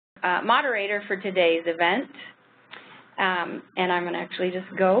moderator for today's event. And I'm going to actually just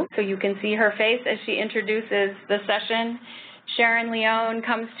go so you can see her face as she introduces the session. Sharon Leon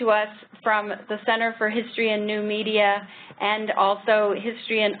comes to us from the Center for History and New Media and also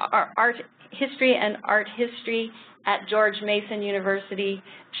History and Art History at George Mason University.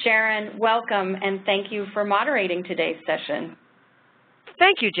 Sharon, welcome, and thank you for moderating today's session.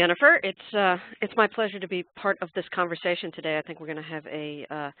 Thank you, Jennifer. It's my pleasure to be part of this conversation today. I think we're going to have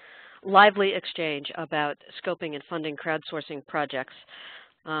a lively exchange about scoping and funding crowdsourcing projects.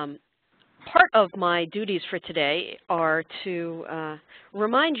 Part of my duties for today are to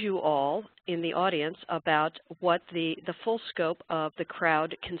remind you all in the audience about what the full scope of the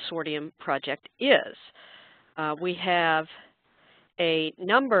Crowd Consortium project is. We have a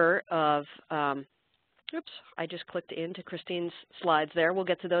number of, oops, I just clicked into Christine's slides there. We'll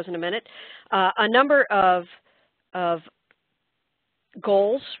get to those in a minute. A number of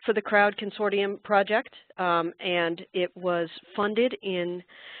goals for the Crowd Consortium project, and it was funded in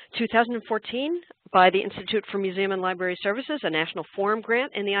 2014 by the Institute for Museum and Library Services, a National Forum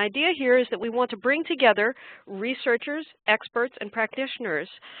grant. And the idea here is that we want to bring together researchers, experts, and practitioners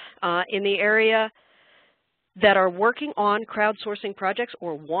in the area that are working on crowdsourcing projects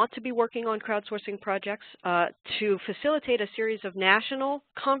or want to be working on crowdsourcing projects to facilitate a series of national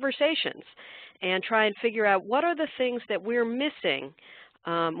conversations and try and figure out what are the things that we're missing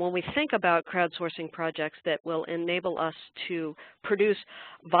when we think about crowdsourcing projects that will enable us to produce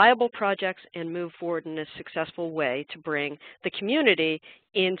viable projects and move forward in a successful way to bring the community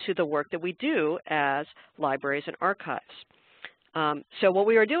into the work that we do as libraries and archives. So what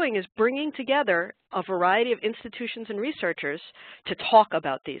we are doing is bringing together a variety of institutions and researchers to talk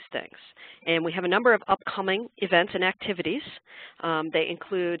about these things. And we have a number of upcoming events and activities. They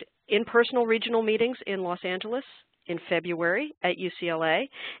include in-person regional meetings in Los Angeles in February at UCLA,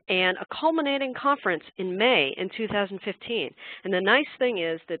 and a culminating conference in May in 2015. And the nice thing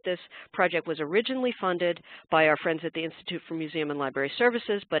is that this project was originally funded by our friends at the Institute for Museum and Library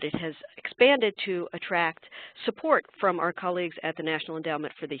Services, but it has expanded to attract support from our colleagues at the National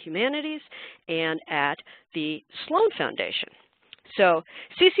Endowment for the Humanities and at the Sloan Foundation. So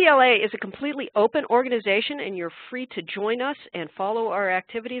CCLA is a completely open organization, and you're free to join us and follow our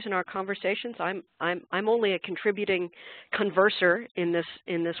activities and our conversations. I'm only a contributing converser in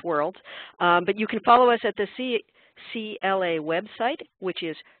this world, but you can follow us at the CCLA website, which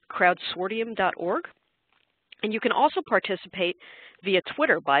is crowdsortium.org, and you can also participate via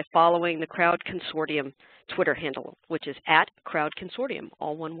Twitter by following the Crowd Consortium Twitter handle, which is @CrowdConsortium,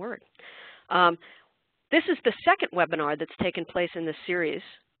 all one word. This is the second webinar that's taken place in this series,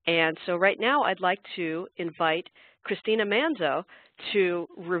 and so right now I'd like to invite Christina Manzo to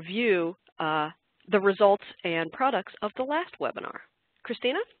review the results and products of the last webinar.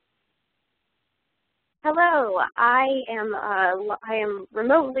 Christina? Hello, I am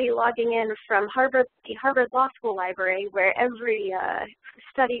remotely logging in from the Harvard Law School Library, where every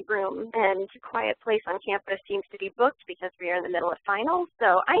study room and quiet place on campus seems to be booked because we are in the middle of finals.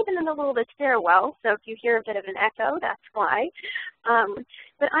 So I'm in the middle of the stairwell, so if you hear a bit of an echo, that's why.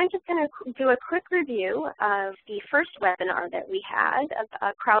 But I'm just going to do a quick review of the first webinar that we had,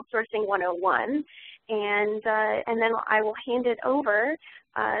 Crowdsourcing 101, and then I will hand it over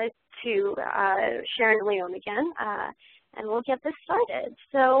to Sharon Leon again, and we'll get this started.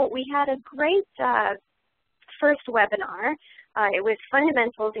 So we had a great first webinar. It was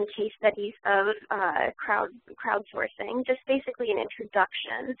fundamentals and case studies of crowdsourcing, just basically an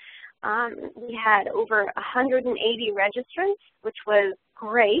introduction. We had over 180 registrants, which was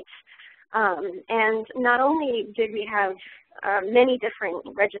great. And not only did we have many different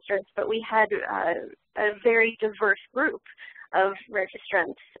registrants, but we had a very diverse group of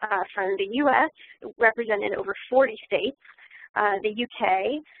registrants from the U.S., represented over 40 states, the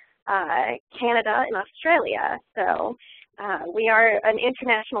U.K., Canada, and Australia. So we are an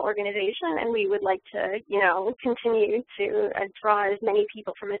international organization, and we would like to, continue to draw as many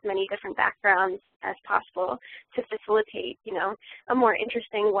people from as many different backgrounds as possible to facilitate, a more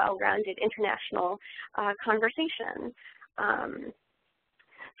interesting, well-rounded international conversation.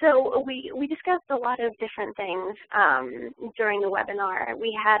 So we discussed a lot of different things during the webinar.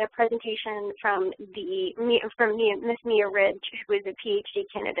 We had a presentation from Miss Mia Ridge, who is a PhD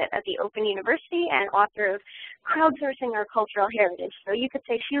candidate at the Open University and author of Crowdsourcing Our Cultural Heritage. So you could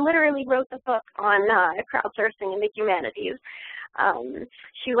say she literally wrote the book on crowdsourcing in the humanities.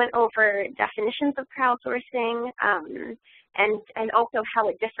 She went over definitions of crowdsourcing, and also how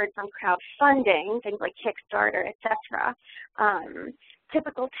it differed from crowdfunding, things like Kickstarter, etc.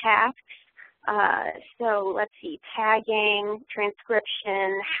 Typical tasks So let's see, tagging,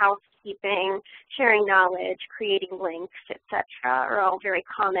 transcription, housekeeping, sharing knowledge, creating links, etc., are all very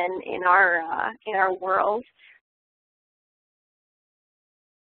common in our world.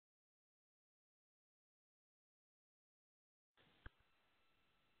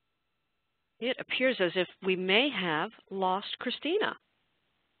 It appears as if we may have lost Christina.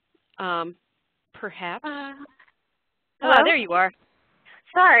 Perhaps. Hello? There you are.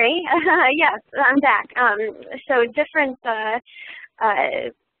 Sorry. Yes, I'm back. So different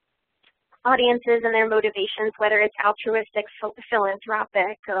audiences and their motivations, whether it's altruistic,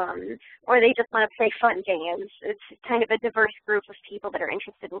 philanthropic, or they just want to play fun games. It's kind of a diverse group of people that are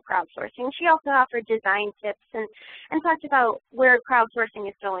interested in crowdsourcing. She also offered design tips and talked about where crowdsourcing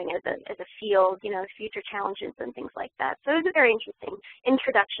is going as a field, you know, future challenges and things like that. So it was a very interesting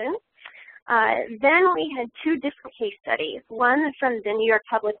introduction. Then we had two different case studies, one from the New York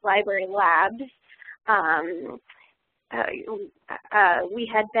Public Library Labs. We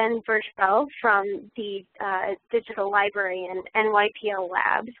had Ben Virchfeld from the Digital Library and NYPL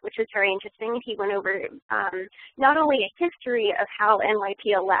Labs, which was very interesting. He went over not only a history of how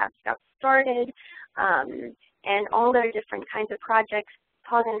NYPL Labs got started and all their different kinds of projects,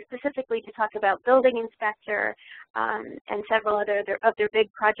 pausing specifically to talk about Building Inspector and several other of their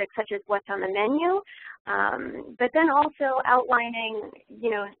big projects such as What's on the Menu, but then also outlining, you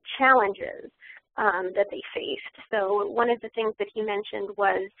know, challenges that they faced. So one of the things that he mentioned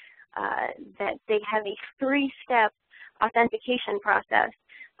was that they have a three-step authentication process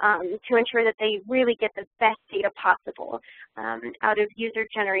to ensure that they really get the best data possible out of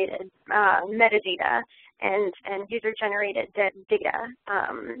user-generated metadata and user-generated data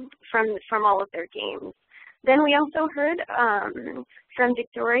from all of their games. Then we also heard from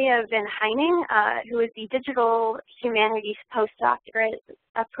Victoria Van Heining, who is the Digital Humanities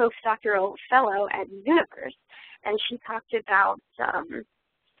postdoctoral fellow at Zooniverse, and she talked about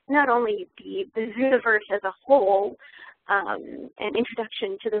not only the Zooniverse as a whole, an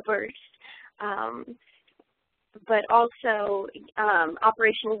introduction to the verse, but also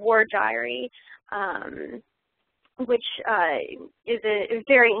Operation War Diary, which is a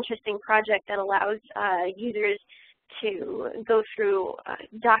very interesting project that allows users to go through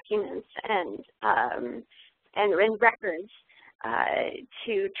documents and records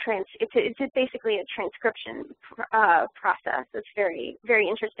it's basically a transcription process. It's very, very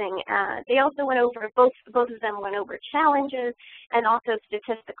interesting. They also went over, both of them went over challenges and also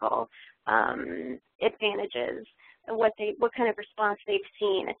statistical advantages, what kind of response they've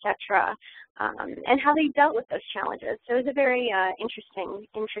seen, etc., and how they dealt with those challenges. So it was a very interesting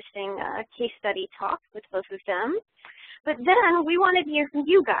case study talk with both of them. But then we wanted to hear from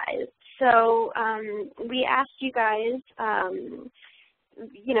you guys. So we asked you guys,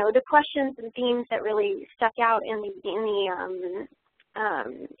 you know, the questions and themes that really stuck out in the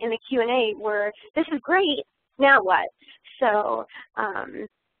Q&A were, this is great, now what? So,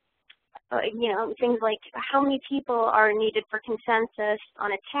 you know, things like how many people are needed for consensus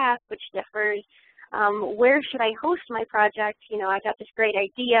on a task, which differs. Where should I host my project? You know, I got this great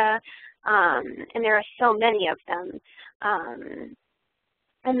idea, and there are so many of them.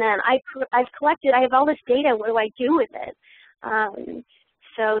 And then I've collected, I have all this data, what do I do with it?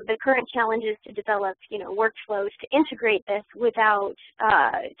 So the current challenge is to develop, you know, workflows to integrate this without,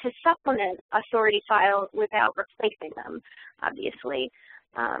 to supplement authority files without replacing them, obviously.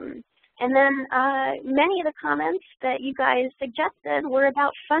 And then many of the comments that you guys suggested were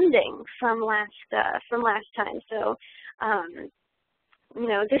about funding from last time. So, you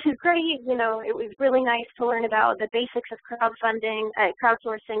know, this is great. You know, it was really nice to learn about the basics of crowdfunding,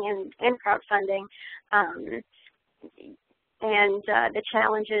 crowdsourcing, and crowdfunding, and the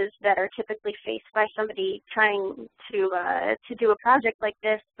challenges that are typically faced by somebody trying to do a project like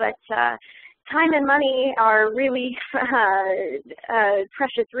this. But time and money are really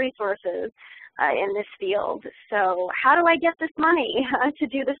precious resources in this field. So how do I get this money to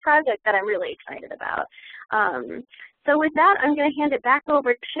do this project that I'm really excited about? So with that, I'm going to hand it back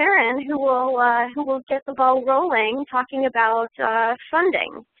over to Sharon, who will get the ball rolling, talking about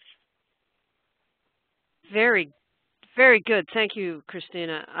funding. Very, very good. Thank you,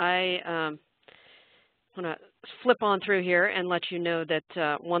 Christina. I want to flip on through here and let you know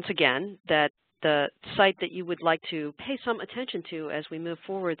that once again that the site that you would like to pay some attention to as we move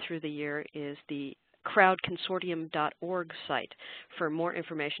forward through the year is the crowdconsortium.org site for more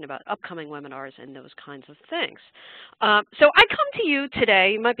information about upcoming webinars and those kinds of things. So I come to you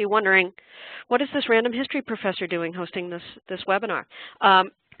today, you might be wondering, what is this random history professor doing hosting this webinar?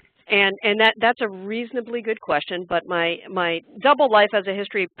 And that's a reasonably good question, but my double life as a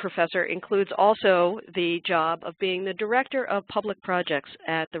history professor includes also the job of being the Director of Public Projects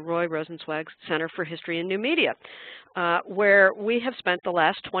at the Roy Rosenzweig Center for History and New Media, where we have spent the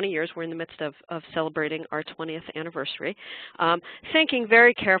last 20 years, we're in the midst of celebrating our 20th anniversary, thinking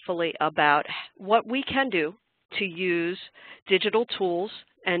very carefully about what we can do to use digital tools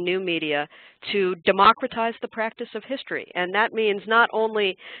and new media to democratize the practice of history. And that means not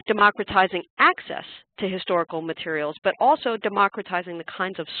only democratizing access to historical materials, but also democratizing the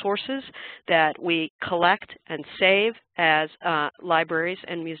kinds of sources that we collect and save as libraries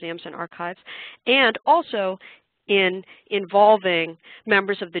and museums and archives, and also in involving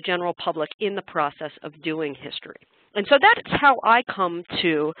members of the general public in the process of doing history. And so that's how I come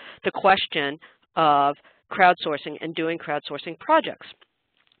to the question of crowdsourcing and doing crowdsourcing projects.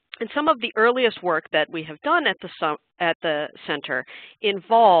 And some of the earliest work that we have done at the center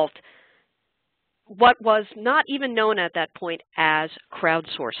involved what was not even known at that point as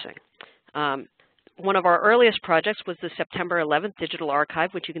crowdsourcing. One of our earliest projects was the September 11th Digital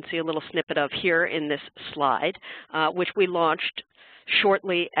Archive, which you can see a little snippet of here in this slide, which we launched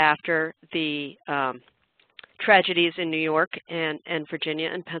shortly after the tragedies in New York and Virginia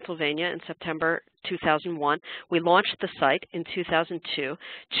and Pennsylvania in September 2001. We launched the site in 2002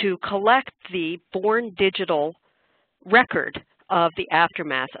 to collect the born digital record of the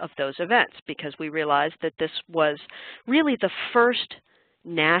aftermath of those events, because we realized that this was really the first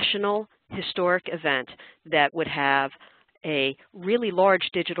national historic event that would have a really large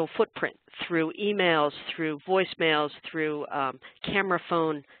digital footprint through emails, through voicemails, through camera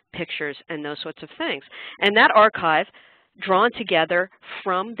phone pictures, and those sorts of things. And that archive, drawn together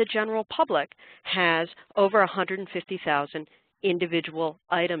from the general public, has over 150,000 individual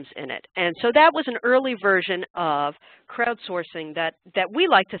items in it. And so that was an early version of crowdsourcing that we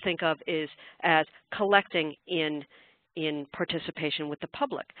like to think of as collecting in participation with the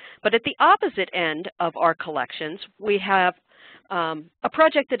public. But at the opposite end of our collections, we have a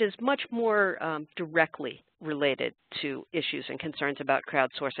project that is much more directly related to issues and concerns about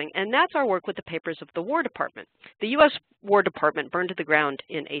crowdsourcing, and that's our work with the papers of the War Department. The U.S. War Department burned to the ground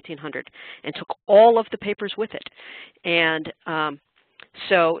in 1800 and took all of the papers with it. And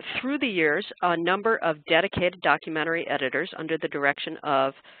so through the years, a number of dedicated documentary editors under the direction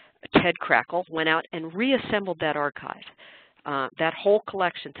of Ted Crackle went out and reassembled that archive, that whole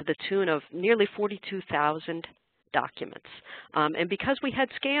collection, to the tune of nearly 42,000 documents. And because we had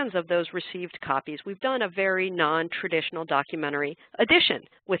scans of those received copies, we've done a very non-traditional documentary edition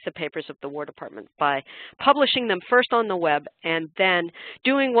with the papers of the War Department by publishing them first on the web and then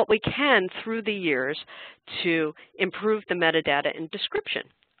doing what we can through the years to improve the metadata and description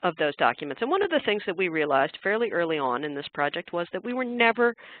of those documents. And one of the things that we realized fairly early on in this project was that we were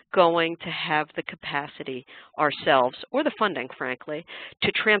never going to have the capacity ourselves, or the funding, frankly,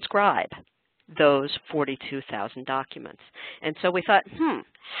 to transcribe those 42,000 documents. And so we thought,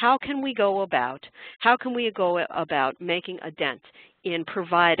 how can we go about making a dent in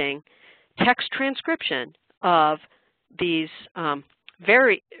providing text transcription of these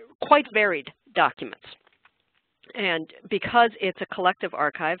quite varied documents? And because it's a collective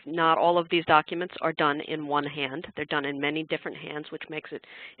archive, not all of these documents are done in one hand. They're done in many different hands, which makes it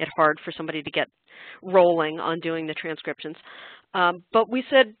hard for somebody to get rolling on doing the transcriptions. But we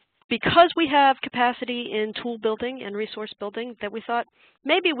said, because we have capacity in tool building and resource building, that we thought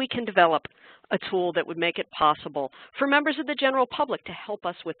maybe we can develop a tool that would make it possible for members of the general public to help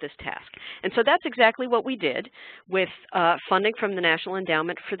us with this task. And so that's exactly what we did with funding from the National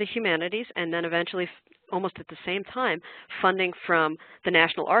Endowment for the Humanities, and then eventually, almost at the same time, funding from the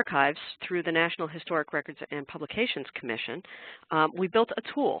National Archives through the National Historic Records and Publications Commission. We built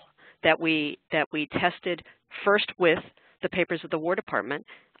a tool that we tested first with the papers of the War Department,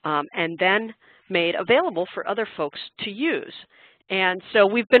 and then made available for other folks to use. And so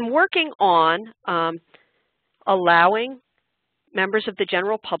we've been working on allowing members of the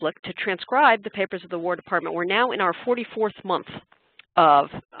general public to transcribe the papers of the War Department. We're now in our 44th month of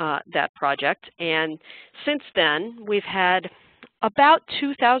that project, and since then we've had about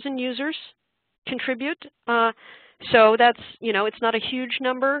 2,000 users contribute. So that's, it's not a huge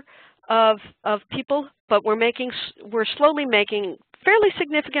number of people, but we're slowly making fairly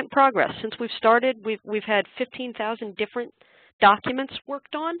significant progress. Since we've started, we've had 15,000 different documents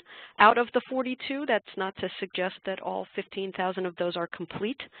worked on out of the 42. That's not to suggest that all 15,000 of those are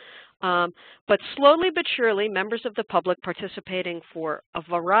complete. But slowly but surely, members of the public participating for a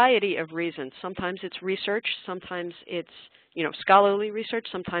variety of reasons. Sometimes it's research, sometimes it's scholarly research,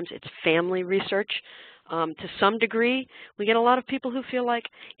 sometimes it's family research. To some degree, we get a lot of people who feel like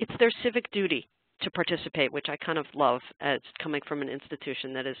it's their civic duty to participate, which I kind of love as coming from an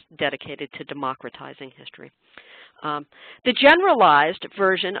institution that is dedicated to democratizing history. The generalized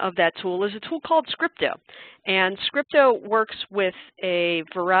version of that tool is a tool called Scripto. And Scripto works with a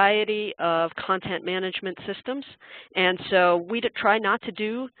variety of content management systems. And so we try not to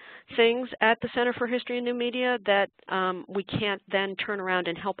do things at the Center for History and New Media that we can't then turn around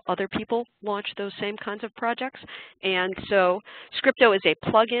and help other people launch those same kinds of projects. And so Scripto is a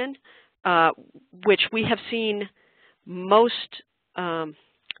plugin which we have seen most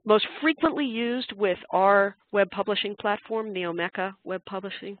frequently used with our web publishing platform, the Omeka web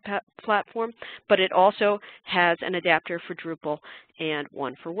publishing platform, but it also has an adapter for Drupal and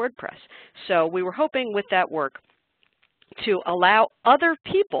one for WordPress. So we were hoping with that work to allow other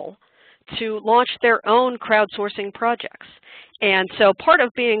people to launch their own crowdsourcing projects. And so part of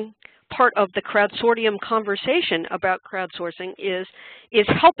being part of the Crowdsourcing conversation about crowdsourcing is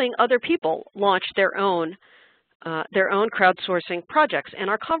helping other people launch their own crowdsourcing projects. And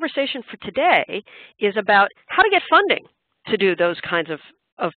our conversation for today is about how to get funding to do those kinds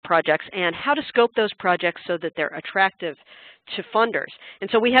of projects and how to scope those projects so that they're attractive to funders. And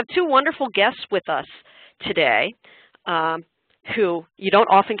so we have two wonderful guests with us today who you don't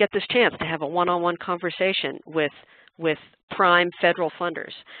often get this chance to have a one-on-one conversation with prime federal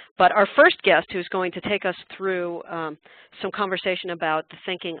funders. But our first guest, who's going to take us through some conversation about the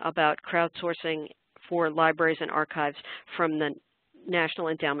thinking about crowdsourcing for libraries and archives from the National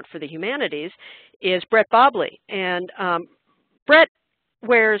Endowment for the Humanities, is Brett Bobley. And Brett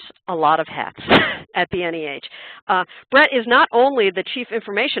wears a lot of hats at the NEH. Brett is not only the Chief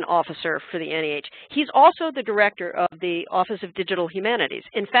Information Officer for the NEH, he's also the Director of the Office of Digital Humanities.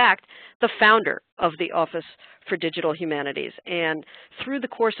 In fact, the founder of the Office for Digital Humanities. And through the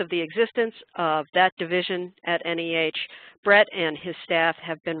course of the existence of that division at NEH, Brett and his staff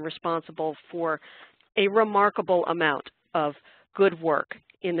have been responsible for a remarkable amount of good work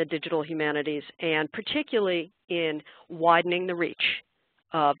in the digital humanities, and particularly in widening the reach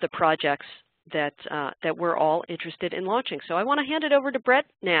of the projects that we're all interested in launching. So I want to hand it over to Brett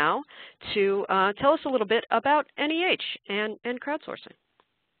now to tell us a little bit about NEH and crowdsourcing.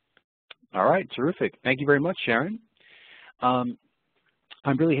 All right, terrific. Thank you very much, Sharon. I'm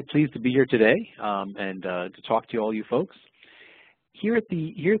really pleased to be here today and to talk to all you folks. Here at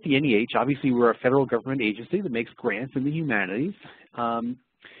the NEH, obviously we're a federal government agency that makes grants in the humanities.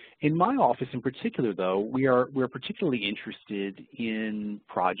 In my office in particular, though, we're particularly interested in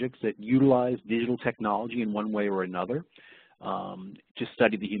projects that utilize digital technology in one way or another to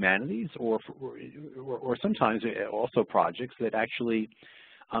study the humanities, or sometimes also projects that actually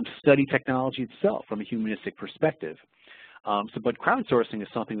study technology itself from a humanistic perspective. But crowdsourcing is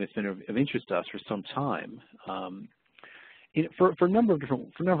something that's been of interest to us for some time, for a number of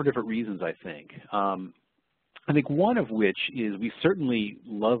different reasons, I think. I think one of which is we certainly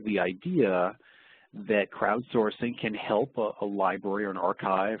love the idea that crowdsourcing can help a library or an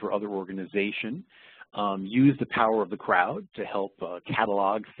archive or other organization use the power of the crowd to help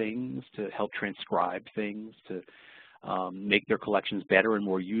catalog things, to help transcribe things, to make their collections better and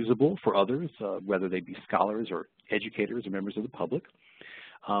more usable for others, whether they be scholars or educators or members of the public.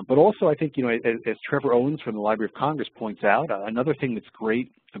 But also, I think, as Trevor Owens from the Library of Congress points out, another thing that's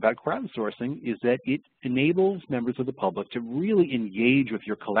great about crowdsourcing is that it enables members of the public to really engage with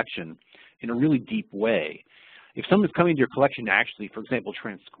your collection in a really deep way. If someone's coming to your collection to actually, for example,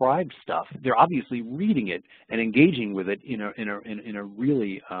 transcribe stuff, they're obviously reading it and engaging with it in a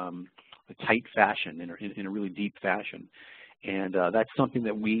really tight fashion, in a really deep fashion. And that's something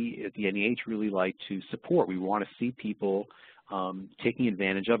that we at the NEH really like to support. We want to see people taking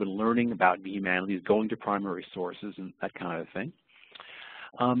advantage of and learning about the humanities, going to primary sources and that kind of thing.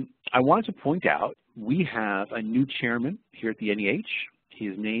 I wanted to point out we have a new chairman here at the NEH.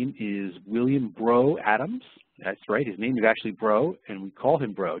 His name is William Bro Adams. That's right, his name is actually Bro, and we call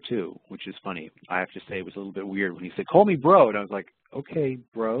him Bro too, which is funny. I have to say it was a little bit weird when he said, "Call me Bro," and I was like, okay,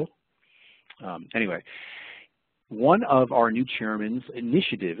 Bro. Anyway, one of our new chairman's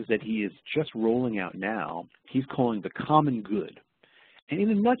initiatives that he is just rolling out now, he's calling the common good. And in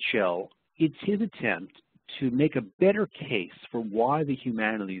a nutshell, it's his attempt to make a better case for why the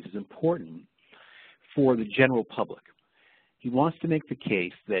humanities is important for the general public. He wants to make the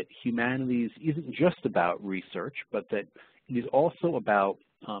case that humanities isn't just about research, but that it is also about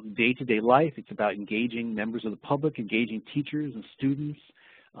day-to-day life. It's about engaging members of the public, engaging teachers and students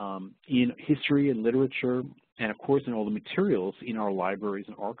in history and literature, and of course in all the materials in our libraries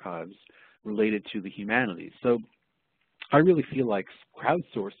and archives related to the humanities. So I really feel like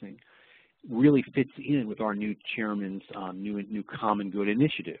crowdsourcing really fits in with our new chairman's new Common Good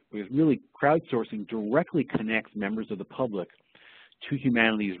initiative, because really crowdsourcing directly connects members of the public to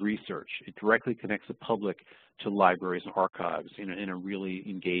humanities research. It directly connects the public to libraries and archives in a really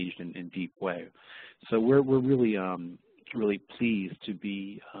engaged and deep way. So we're really really pleased to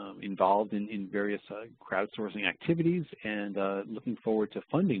be involved in various crowdsourcing activities, and looking forward to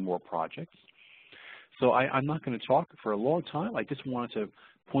funding more projects. So I'm not going to talk for a long time. I just wanted to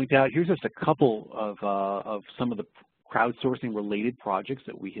point out, here's just a couple of some of the crowdsourcing related projects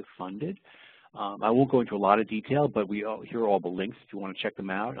that we have funded. I won't go into a lot of detail, but here are all the links if you want to check them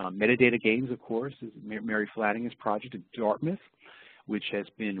out. Metadata Games, of course, is Mary Flanagan's project at Dartmouth, which has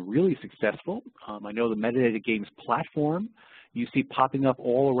been really successful. I know the Metadata Games platform you see popping up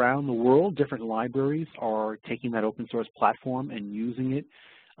all around the world. Different libraries are taking that open source platform and using it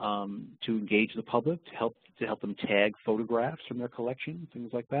to engage the public, to help them tag photographs from their collection,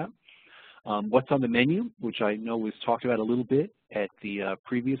 things like that. What's on the Menu, which I know was talked about a little bit at the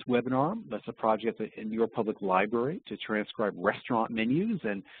previous webinar. That's a project at the New York Public Library to transcribe restaurant menus,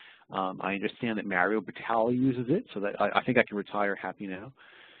 and I understand that Mario Batali uses it, so that I think I can retire happy now.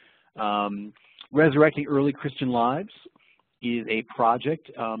 Resurrecting Early Christian Lives is a project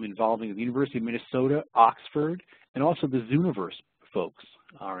involving the University of Minnesota, Oxford, and also the Zooniverse folks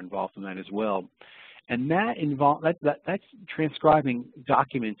are involved in that as well. And that's transcribing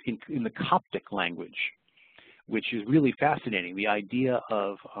documents in the Coptic language, which is really fascinating. The idea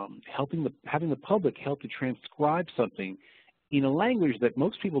of having the public help to transcribe something in a language that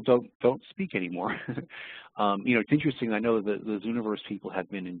most people don't speak anymore. You know, it's interesting. I know that the Zooniverse people have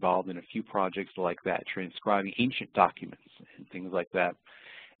been involved in a few projects like that, transcribing ancient documents and things like that.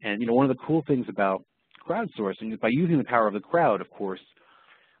 And you know, one of the cool things about crowdsourcing is by using the power of the crowd, of course,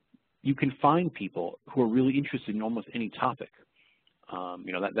 you can find people who are really interested in almost any topic.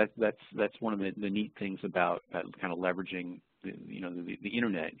 You know, that's one of the neat things about kind of leveraging the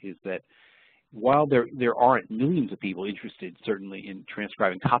internet, is that while there aren't millions of people interested certainly in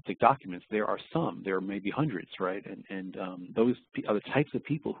transcribing Coptic documents, there are some. There are maybe hundreds, right? And those are the types of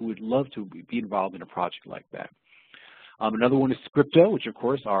people who would love to be involved in a project like that. Another one is Scripto, which of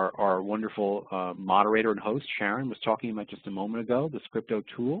course our wonderful moderator and host Sharon was talking about just a moment ago, the Scripto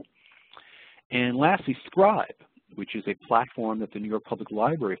tool. And lastly, Scribe, which is a platform that the New York Public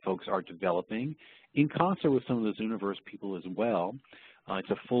Library folks are developing in concert with some of the Zooniverse people as well. It's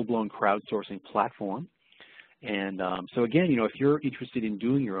a full-blown crowdsourcing platform. And so again, you know, if you're interested in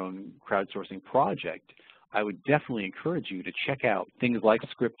doing your own crowdsourcing project, I would definitely encourage you to check out things like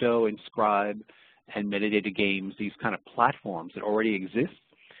Scripto and Scribe and Metadata Games, these kind of platforms that already exist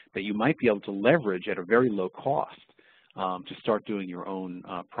that you might be able to leverage at a very low cost to start doing your own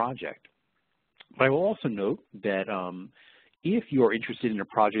project. But I will also note that if you're interested in a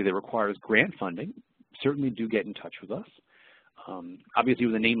project that requires grant funding, certainly do get in touch with us. Obviously,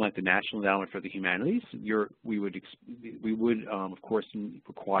 with a name like the National Endowment for the Humanities, we would of course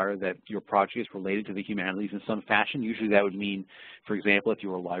require that your project is related to the humanities in some fashion. Usually that would mean, for example, if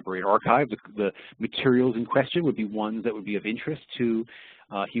you're a library archive, the materials in question would be ones that would be of interest to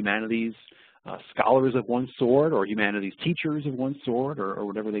humanities scholars of one sort, or humanities teachers of one sort, or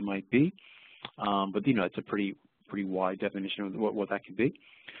whatever they might be. But you know, it's a pretty wide definition of what that could be.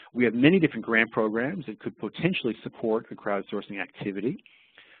 We have many different grant programs that could potentially support a crowdsourcing activity.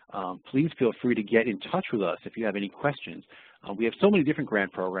 Please feel free to get in touch with us if you have any questions. We have so many different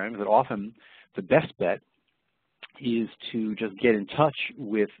grant programs that often the best bet is to just get in touch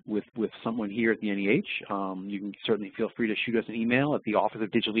with someone here at the NEH. You can certainly feel free to shoot us an email at the Office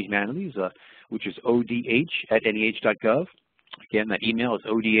of Digital Humanities, which is odh@nih.gov. Again, that email is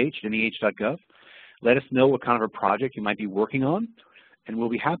odh@nih.gov. Let us know what kind of a project you might be working on, and we'll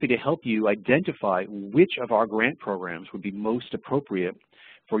be happy to help you identify which of our grant programs would be most appropriate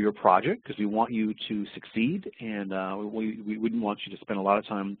for your project, because we want you to succeed, and we wouldn't want you to spend a lot of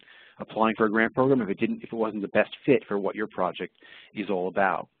time applying for a grant program if it wasn't the best fit for what your project is all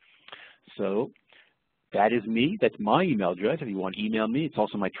about. So that is me. That's my email address. If you want to email me, it's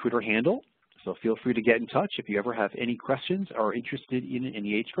also my Twitter handle. So feel free to get in touch if you ever have any questions or are interested in an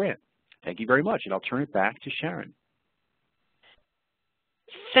NEH grant. Thank you very much, and I'll turn it back to Sharon.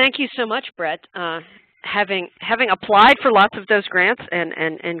 Thank you so much, Brett. Having applied for lots of those grants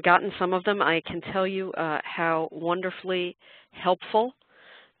and gotten some of them, I can tell you how wonderfully helpful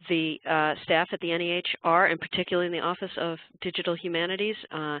the staff at the NEH are, and particularly in the Office of Digital Humanities.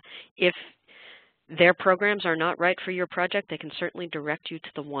 If their programs are not right for your project, they can certainly direct you to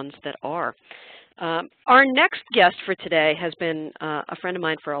the ones that are. Our next guest for today has been a friend of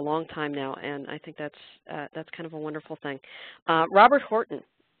mine for a long time now, and I think that's kind of a wonderful thing. Robert Horton.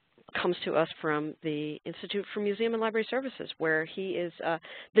 comes to us from the Institute for Museum and Library Services, where he is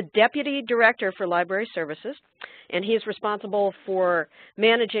the Deputy Director for Library Services, and he is responsible for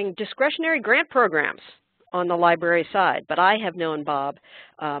managing discretionary grant programs on the library side. But I have known Bob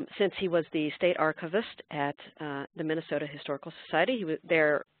since he was the State Archivist at the Minnesota Historical Society. He was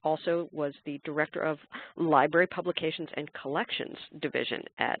there, also was the Director of Library Publications and Collections Division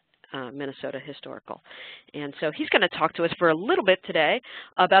at Minnesota Historical. And so he's going to talk to us for a little bit today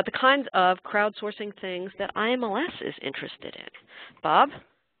about the kinds of crowdsourcing things that IMLS is interested in. Bob,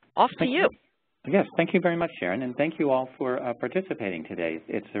 off to you. Yes, thank you very much, Sharon, and thank you all for participating today.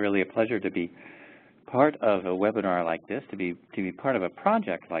 It's really a pleasure to be part of a webinar like this, to be part of a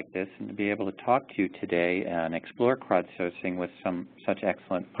project like this, and to be able to talk to you today and explore crowdsourcing with some such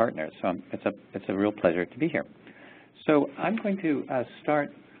excellent partners. So it's a real pleasure to be here. So I'm going to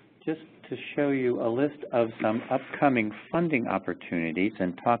start just to show you a list of some upcoming funding opportunities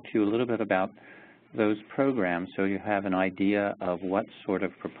and talk to you a little bit about those programs so you have an idea of what sort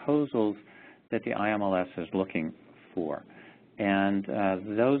of proposals that the IMLS is looking for. And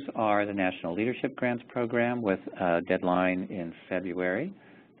those are the National Leadership Grants Program with a deadline in February,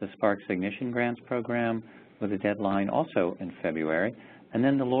 the Sparks Ignition Grants Program with a deadline also in February, and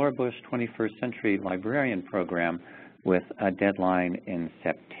then the Laura Bush 21st Century Librarian Program with a deadline in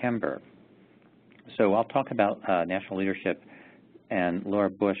September. So I'll talk about National Leadership and Laura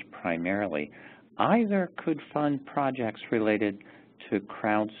Bush primarily. Either could fund projects related to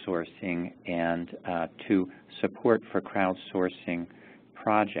crowdsourcing and to support for crowdsourcing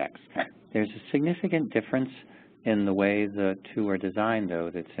projects. There's a significant difference in the way the two are designed, though,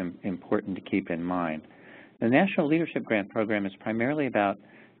 that's important to keep in mind. The National Leadership Grant Program is primarily about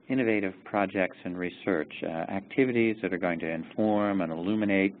innovative projects and research, activities that are going to inform and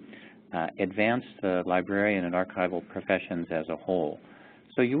illuminate, advance the librarian and archival professions as a whole.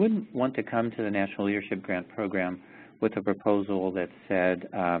 So you wouldn't want to come to the National Leadership Grant Program with a proposal that said,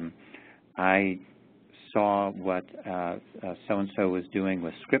 I saw what so-and-so was doing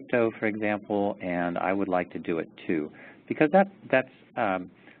with Scripto, for example, and I would like to do it too. Because that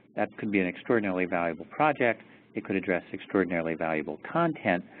could be an extraordinarily valuable project. It could address extraordinarily valuable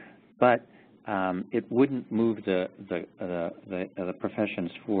content, but it wouldn't move the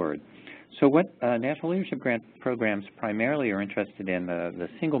professions forward. So what National Leadership Grant Programs primarily are interested in, the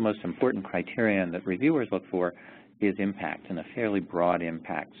single most important criterion that reviewers look for is impact, and a fairly broad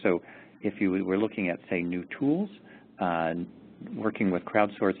impact. So if you were looking at, say, new tools, working with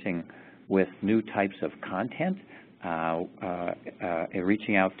crowdsourcing with new types of content,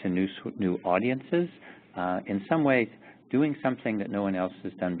 reaching out to new audiences, in some ways doing something that no one else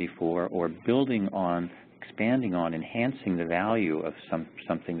has done before, or building on, expanding on, enhancing the value of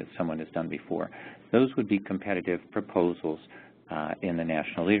something that someone has done before. Those would be competitive proposals in the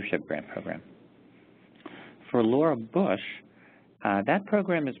National Leadership Grant Program. For Laura Bush, that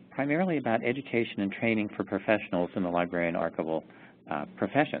program is primarily about education and training for professionals in the library and archival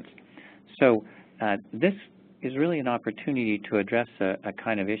professions. So this is really an opportunity to address a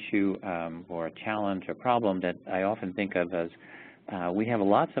kind of issue or a challenge or problem that I often think of as we have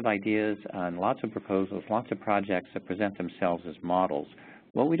lots of ideas and lots of proposals, lots of projects that present themselves as models.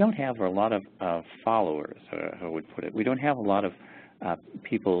 What we don't have are a lot of followers, how I would put it. We don't have a lot of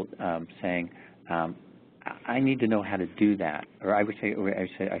people saying, I need to know how to do that. Or I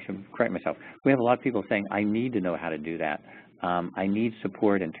should correct myself. We have a lot of people saying, I need to know how to do that. I need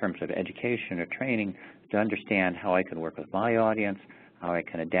support in terms of education or training to understand how I can work with my audience, how I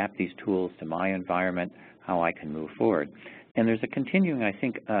can adapt these tools to my environment, how I can move forward. And there's a continuing, I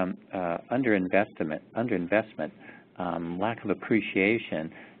think, underinvestment, lack of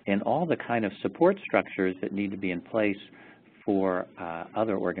appreciation in all the kind of support structures that need to be in place for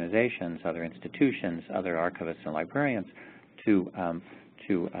other organizations, other institutions, other archivists and librarians to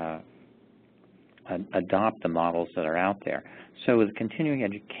adopt the models that are out there. So the continuing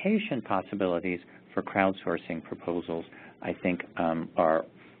education possibilities for crowdsourcing proposals, I think, are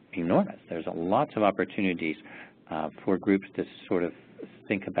enormous. There's lots of opportunities for groups to sort of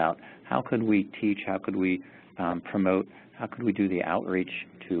think about how could we teach, how could we promote, how could we do the outreach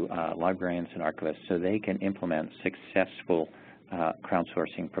to librarians and archivists so they can implement successful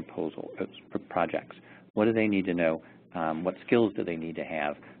crowdsourcing projects. What do they need to know? What skills do they need to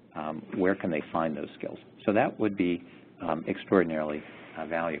have? Where can they find those skills? So that would be extraordinarily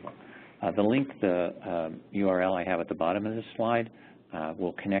valuable. The link, the URL I have at the bottom of this slide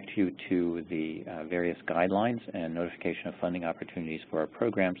will connect you to the various guidelines and notification of funding opportunities for our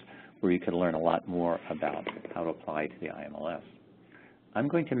programs where you can learn a lot more about how to apply to the IMLS. I'm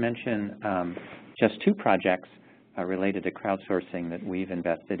going to mention just two projects related to crowdsourcing that we've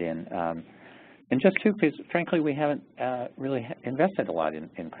invested in. And just too, because frankly, we haven't really invested a lot in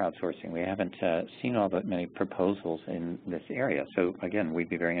crowdsourcing. We haven't seen all that many proposals in this area. So again, we'd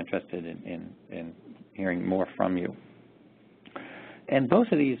be very interested in hearing more from you. And both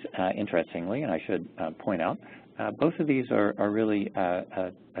of these, interestingly, and I should point out, both of these are really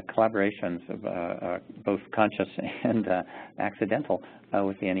collaborations of both conscious and accidental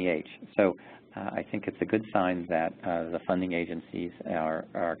with the NEH. So I think it's a good sign that the funding agencies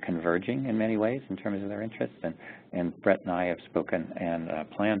are converging in many ways in terms of their interests, and Brett and I have spoken and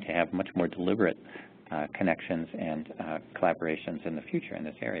plan to have much more deliberate connections and collaborations in the future in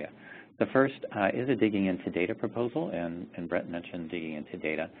this area. The first is a digging into data proposal, and Brett mentioned digging into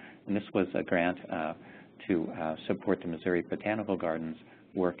data, and this was a grant to support the Missouri Botanical Gardens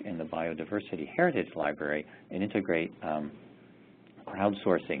work in the Biodiversity Heritage Library and integrate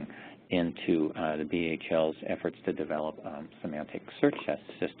crowdsourcing into the BHL's efforts to develop semantic search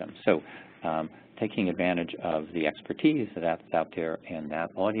systems. So taking advantage of the expertise that's out there in that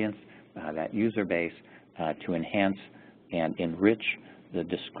audience, that user base, to enhance and enrich the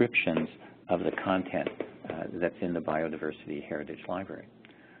descriptions of the content that's in the Biodiversity Heritage Library.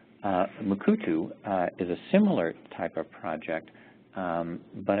 Mukutu is a similar type of project,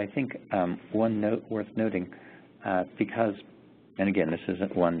 but I think one note worth noting, because, and again, this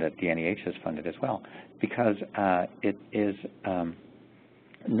isn't one that the NEH has funded as well, because it is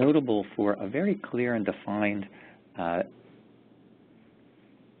notable for a very clear and defined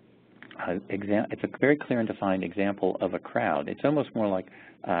it's a very clear and defined example of a crowd. It's almost more like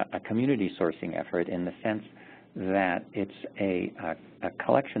a community sourcing effort in the sense that it's a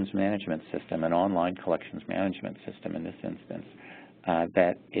collections management system, an online collections management system in this instance,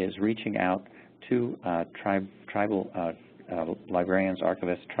 that is reaching out to tribal librarians,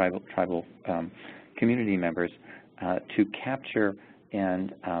 archivists, tribal community members to capture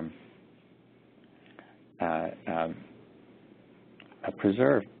and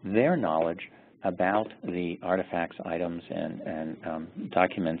preserve their knowledge about the artifacts, items, and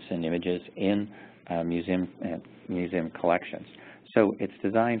documents and images in museum collections. So it's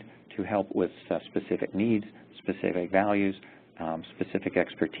designed to help with specific needs, specific values, specific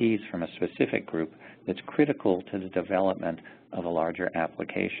expertise from a specific group that's critical to the development of a larger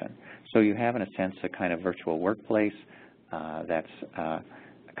application. So you have, in a sense, a kind of virtual workplace that's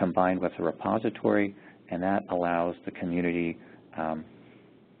combined with a repository, and that allows the community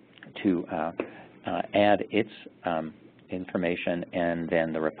to add its information, and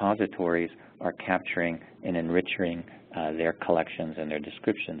then the repositories are capturing and enriching their collections and their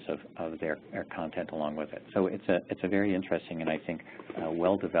descriptions of their content along with it. So it's a very interesting and I think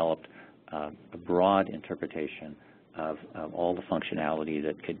well-developed, broad interpretation of all the functionality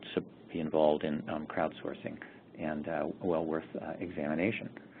that could be involved in crowdsourcing, and well worth examination.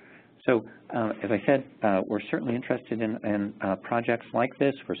 So as I said, we're certainly interested in projects like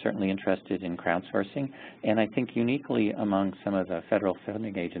this. We're certainly interested in crowdsourcing. And I think uniquely among some of the federal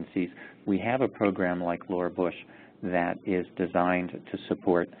funding agencies, we have a program like Laura Bush that is designed to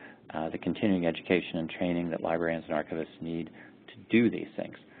support the continuing education and training that librarians and archivists need to do these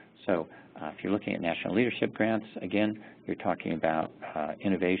things. So if you're looking at national leadership grants, again, you're talking about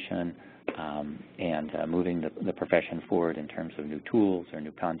innovation, and moving the profession forward in terms of new tools or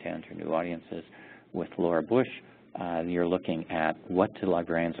new content or new audiences. With Laura Bush, you're looking at what do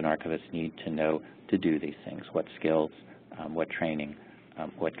librarians and archivists need to know to do these things, what skills, what training,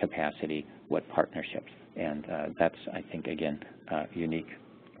 what capacity, what partnerships. And that's, I think, again, unique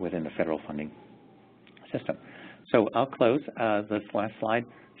within the federal funding system. So I'll close. This last slide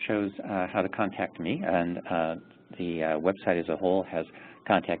shows how to contact me, and the website as a whole has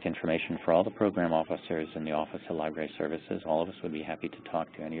contact information for all the program officers in the Office of Library Services. All of us would be happy to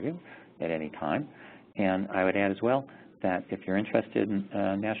talk to any of you at any time. And I would add as well that if you're interested in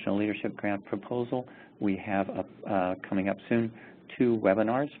a National Leadership Grant proposal, we have coming up soon 2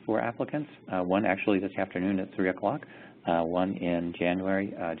 webinars for applicants, one actually this afternoon at 3 o'clock, one in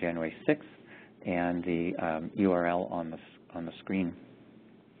January 6th, and the URL on the screen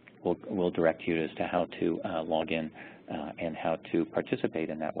will direct you as to how to log in and how to participate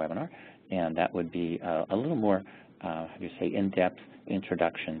in that webinar. And that would be a little more, how do you say, in-depth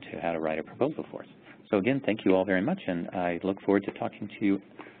introduction to how to write a proposal for us. So again, thank you all very much, and I look forward to talking to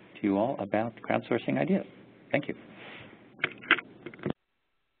you all about crowdsourcing ideas. Thank you.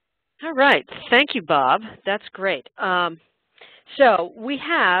 All right. Thank you, Bob. That's great. So we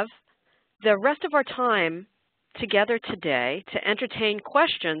have the rest of our time together today to entertain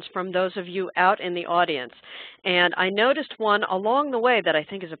questions from those of you out in the audience. And I noticed one along the way that I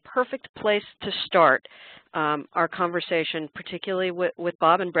think is a perfect place to start. our conversation, particularly with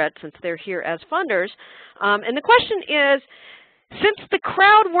Bob and Brett, since they're here as funders. And the question is, since the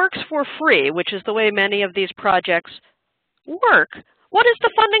crowd works for free, which is the way many of these projects work, what is the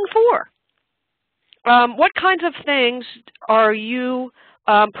funding for? What kinds of things are you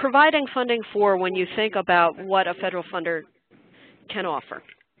providing funding for when you think about what a federal funder can offer?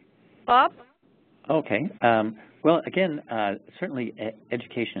 Bob? Okay. Well, again, certainly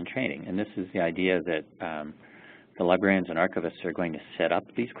education and training, and this is the idea that the librarians and archivists are going to set up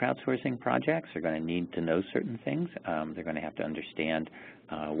these crowdsourcing projects. They're going to need to know certain things. They're going to have to understand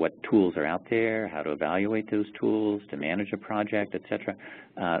what tools are out there, how to evaluate those tools, to manage a project, et cetera.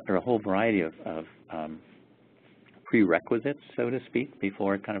 There are a whole variety of prerequisites, so to speak,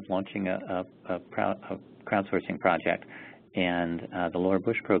 before kind of launching a crowdsourcing project. And the Laura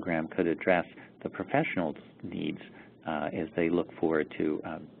Bush program could address the professionals' needs as they look forward to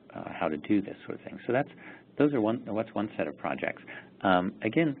how to do this sort of thing. So that's one set of projects.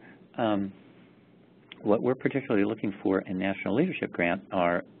 Again, what we're particularly looking for in National Leadership Grant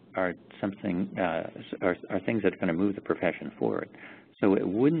are things that are going to move the profession forward. So it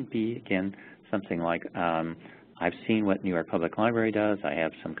wouldn't be, again, something like I've seen what New York Public Library does. I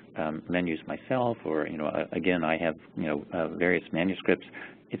have some menus myself, or again, I have various manuscripts.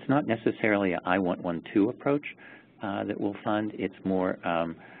 It's not necessarily a I want one too approach that we'll fund. It's more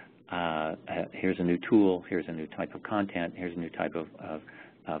here's a new tool, here's a new type of content, here's a new type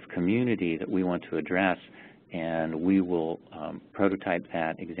of community that we want to address, and we will prototype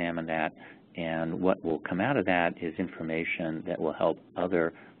that, examine that, and what will come out of that is information that will help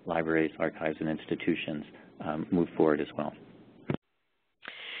other libraries, archives, and institutions move forward as well.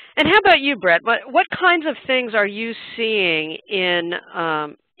 And how about you, Brett? What kinds of things are you seeing in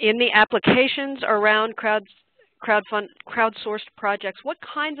the applications around crowdsourced projects? What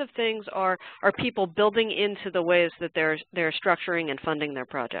kinds of things are people building into the ways that they're structuring and funding their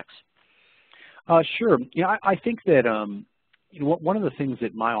projects? Sure. Yeah, I think that one of the things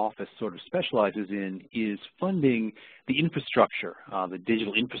that my office sort of specializes in is funding the infrastructure, the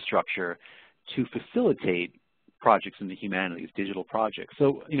digital infrastructure, to facilitate projects in the humanities, digital projects.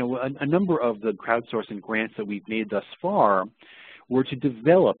 So, a number of the crowdsourcing grants that we've made thus far were to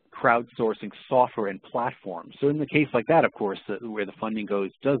develop crowdsourcing software and platforms. So in the case like that, of course, where the funding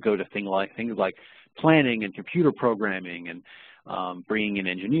does go to things like planning and computer programming and bringing in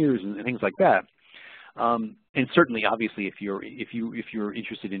engineers and things like that. And certainly, obviously, if you're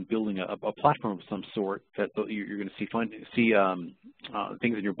interested in building a platform of some sort, that you're going to see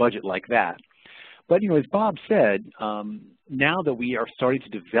things in your budget like that. But as Bob said, now that we are starting to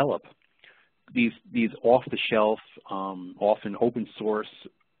develop these off-the-shelf, often open-source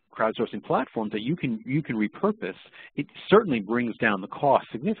crowdsourcing platforms that you can repurpose, it certainly brings down the cost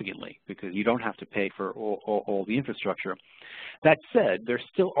significantly because you don't have to pay for all the infrastructure. That said, there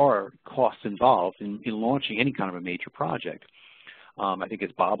still are costs involved in launching any kind of a major project. I think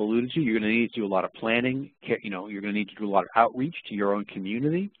as Bob alluded to, you're going to need to do a lot of planning. You're going to need to do a lot of outreach to your own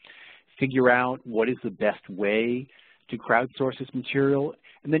community, figure out what is the best way to crowdsource this material.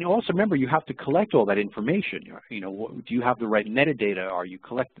 And then also remember, you have to collect all that information. Do you have the right metadata? Are you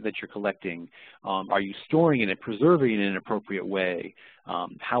collecting? Are you storing it, preserving it in an appropriate way?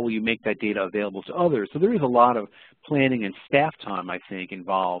 How will you make that data available to others? So there is a lot of planning and staff time, I think,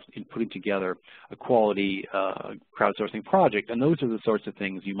 involved in putting together a quality crowdsourcing project. And those are the sorts of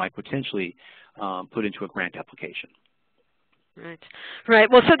things you might potentially put into a grant application. Right.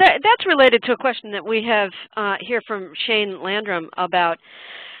 Well, so that's related to a question that we have here from Shane Landrum about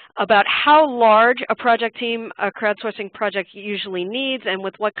how large a project team, a crowdsourcing project usually needs, and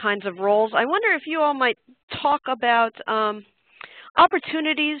with what kinds of roles. I wonder if you all might talk about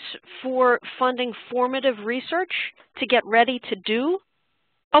opportunities for funding formative research to get ready to do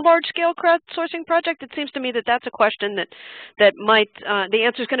a large-scale crowdsourcing project. It seems to me that that's a question that might, the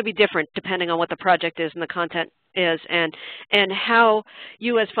answer is going to be different depending on what the project is and the content is, and how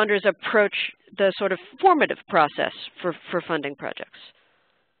you as funders approach the sort of formative process for funding projects.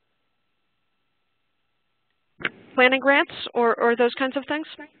 Planning grants or those kinds of things?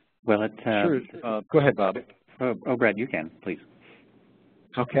 Well, sure. Go ahead, Bob. Oh, Brett, you can, please.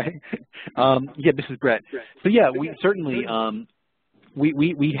 Okay. Yeah, this is Brett. So yeah, we certainly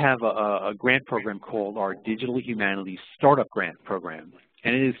we have a grant program called our Digital Humanities Startup Grant Program,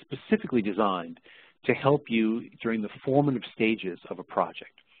 and it is specifically designed to help you during the formative stages of a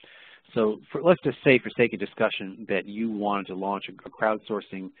project. So let's just say, for sake of discussion, that you wanted to launch a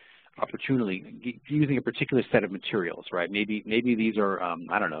crowdsourcing opportunity using a particular set of materials, right? Maybe these are,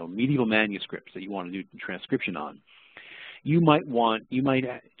 I don't know, medieval manuscripts that you want to do transcription on. you might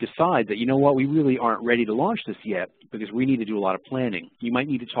decide that, you know what, we really aren't ready to launch this yet because we need to do a lot of planning. You might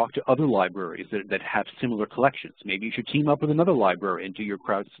need to talk to other libraries that have similar collections. Maybe you should team up with another library and do your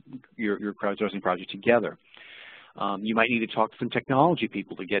crowdsourcing project together. You might need to talk to some technology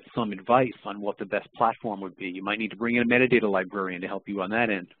people to get some advice on what the best platform would be. You might need to bring in a metadata librarian to help you on that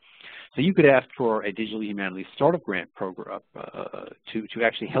end. So you could ask for a Digital Humanities Startup Grant program to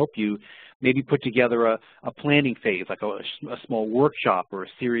actually help you maybe put together a planning phase, like a small workshop or a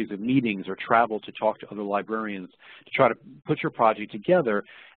series of meetings or travel to talk to other librarians to try to put your project together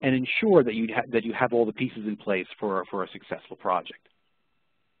and ensure that you have all the pieces in place for a successful project.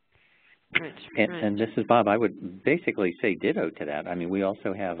 Right. And this is Bob. I would basically say ditto to that. I mean, we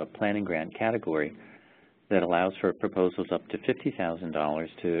also have a planning grant category that allows for proposals up to $50,000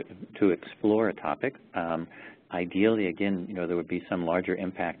 to explore a topic. Ideally, again, you know, there would be some larger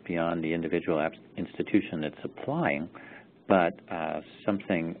impact beyond the individual institution that's applying, but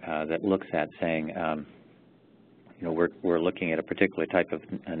something that looks at saying, you know, we're looking at a particular type of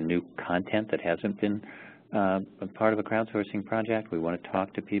new content that hasn't been a part of a crowdsourcing project. We want to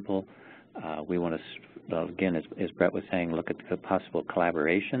talk to people. We want to, again, as Brett was saying, look at the possible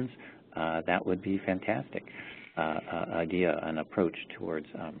collaborations. That would be fantastic idea, an approach towards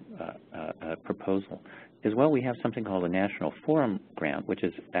a proposal. As well, we have something called a National Forum Grant, which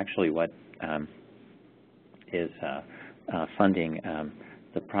is actually what is funding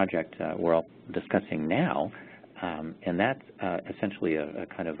the project we're all discussing now. And that's essentially a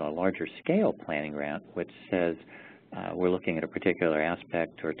kind of a larger scale planning grant, which says we're looking at a particular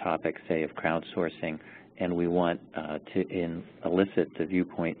aspect or topic, say, of crowdsourcing, and we want to elicit the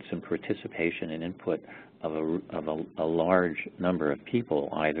viewpoints and participation and input of a large number of people,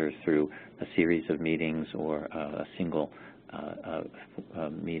 either through a series of meetings or a single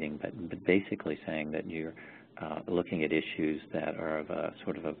meeting, but basically saying that you're looking at issues that are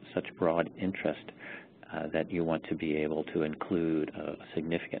of such broad interest that you want to be able to include a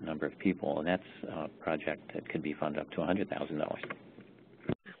significant number of people, and that's a project that could be funded up to $100,000.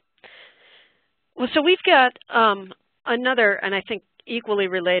 Well, so we've got another, and I think equally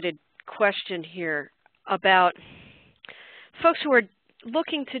related question here about folks who are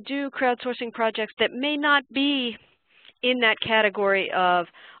looking to do crowdsourcing projects that may not be in that category of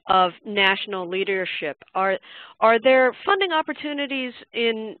national leadership. Are there funding opportunities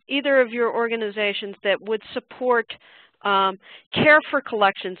in either of your organizations that would support care for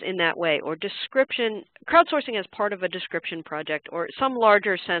collections in that way, or description, crowdsourcing as part of a description project, or some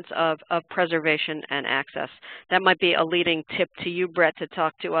larger sense of preservation and access? That might be a leading tip to you, Brett, to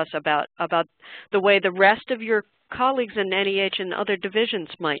talk to us about the way the rest of your colleagues in NEH and other divisions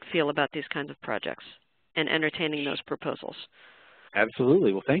might feel about these kinds of projects and entertaining those proposals.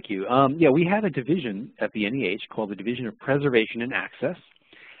 Absolutely. Well, thank you. Yeah, we have a division at the NEH called the Division of Preservation and Access.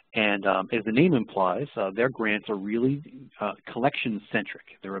 And as the name implies, their grants are really collection-centric.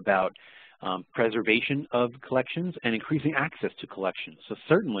 They're about preservation of collections and increasing access to collections. So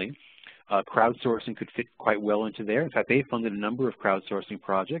certainly, crowdsourcing could fit quite well into there. In fact, they funded a number of crowdsourcing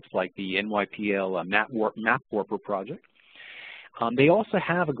projects like the NYPL Map Warper project. They also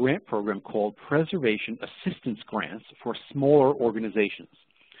have a grant program called Preservation Assistance Grants for smaller organizations.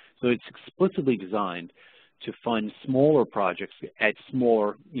 So it's explicitly designed to fund smaller projects at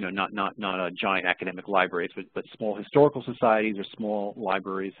smaller, you know, not giant academic libraries, but small historical societies or small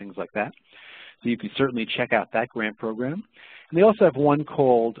libraries, things like that. So you can certainly check out that grant program. And they also have one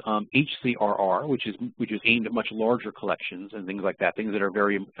called HCRR, which is aimed at much larger collections and things like that, things that are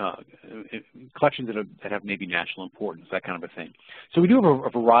very collections that have maybe national importance, that kind of a thing. So we do have a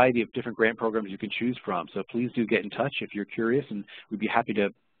variety of different grant programs you can choose from. So please do get in touch if you're curious, and we'd be happy to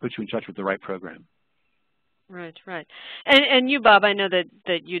put you in touch with the right program. Right, right. And you, Bob, I know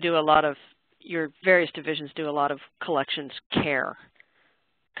that you do a lot of, your various divisions do a lot of collections care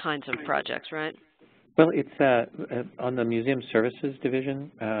kinds of projects, right? Well, it's on the Museum Services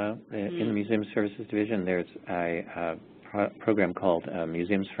Division. In the Museum Services Division, there's a program called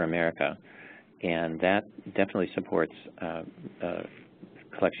Museums for America, and that definitely supports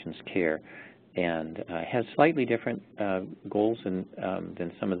collections care, and has slightly different goals than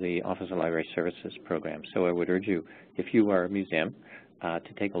some of the Office of Library Services programs. So I would urge you, if you are a museum,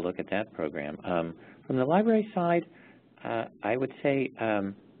 to take a look at that program. From the library side, I would say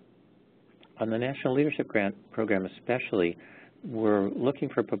on the National Leadership Grant Program especially, we're looking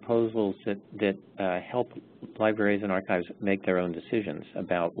for proposals that help libraries and archives make their own decisions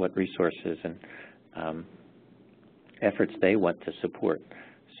about what resources and efforts they want to support.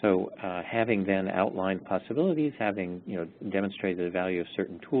 So having then outlined possibilities, having demonstrated the value of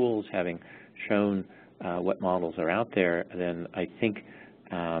certain tools, having shown what models are out there, then I think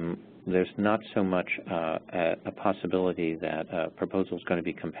there's not so much a possibility that a proposal is going to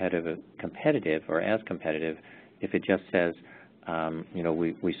be competitive or as competitive if it just says,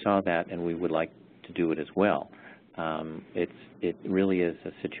 we saw that and we would like to do it as well. It really is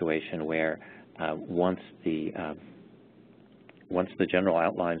a situation where once the general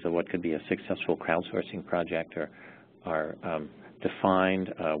outlines of what could be a successful crowdsourcing project are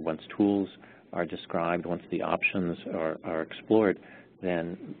defined, once tools are described, once the options are explored,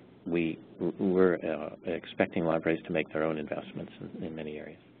 then we're expecting libraries to make their own investments in many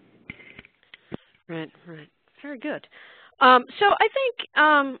areas. Right. Very good. So I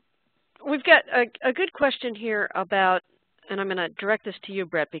think we've got a good question here about, and I'm going to direct this to you,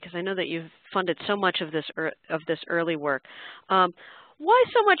 Brett, because I know that you've funded so much of this early work. Why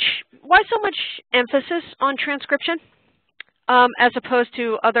so much emphasis on transcription as opposed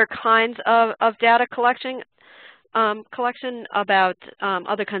to other kinds of data collection about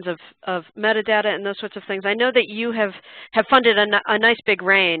other kinds of metadata and those sorts of things? I know that you have funded a nice big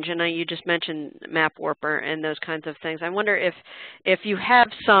range, and you just mentioned Map Warper and those kinds of things. I wonder if you have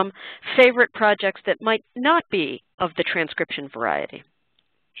some favorite projects that might not be of the transcription variety.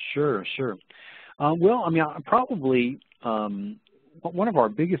 Sure. Well, I mean, probably one of our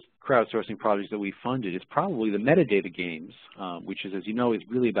biggest crowdsourcing projects that we funded is probably the metadata games, which is, as you know, is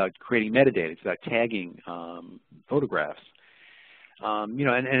really about creating metadata. It's about tagging photographs.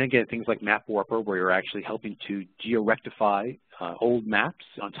 And again, things like Map Warper, where you're actually helping to geo-rectify old maps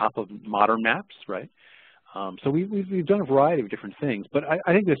on top of modern maps, right? So we've done a variety of different things, but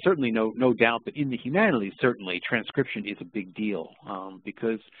I think there's certainly no doubt that in the humanities, certainly transcription is a big deal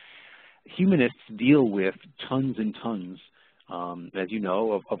because humanists deal with tons and tons, as you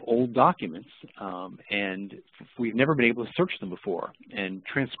know, of old documents, and we've never been able to search them before. And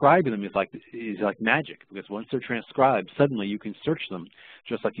transcribing them is like magic, because once they're transcribed, suddenly you can search them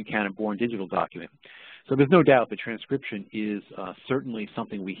just like you can a born digital document. So there's no doubt that transcription is certainly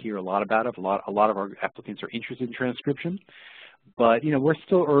something we hear a lot about. A lot of our applicants are interested in transcription, but we're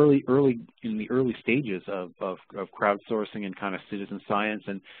still early in the early stages of crowdsourcing and kind of citizen science,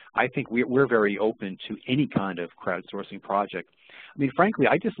 and I think we're very open to any kind of crowdsourcing project. I mean, frankly,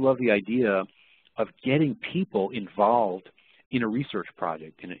 I just love the idea of getting people involved in a research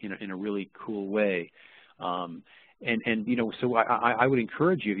project in a really cool way. So I would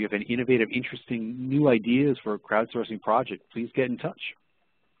encourage you, if you have any innovative, interesting, new ideas for a crowdsourcing project, please get in touch.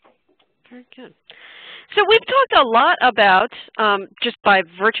 Very good. So we've talked a lot about, just by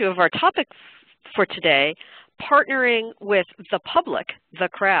virtue of our topic for today, partnering with the public, the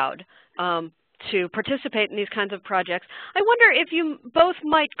crowd, to participate in these kinds of projects. I wonder if you both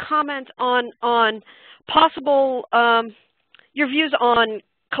might comment on possible, your views on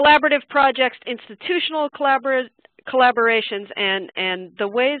collaborative projects, institutional collaborations, and the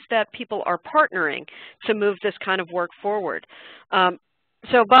ways that people are partnering to move this kind of work forward.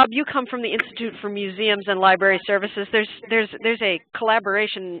 So, Bob, you come from the Institute for Museums and Library Services. There's a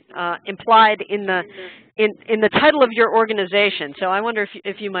collaboration implied in the title of your organization. So, I wonder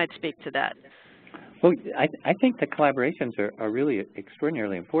if you might speak to that. Well, I think the collaborations are really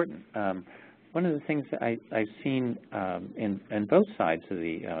extraordinarily important. One of the things that I've seen in both sides of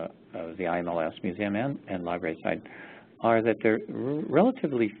the IMLS museum and library side are that there are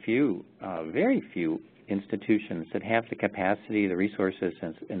relatively few, very few institutions that have the capacity, the resources,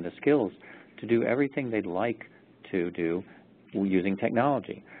 and the skills to do everything they'd like to do using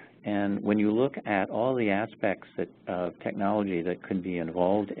technology. And when you look at all the aspects of technology that could be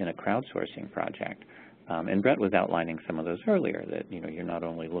involved in a crowdsourcing project, and Brett was outlining some of those earlier, that you're not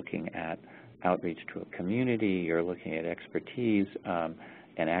only looking at outreach to a community, you're looking at expertise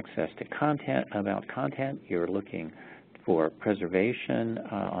and access to content, you're looking for preservation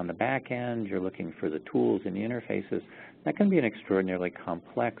on the back end, you're looking for the tools and the interfaces. That can be an extraordinarily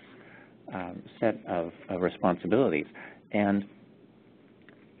complex set of responsibilities. And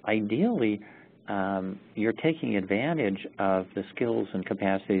ideally, you're taking advantage of the skills and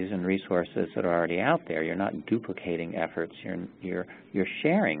capacities and resources that are already out there. You're not duplicating efforts. You're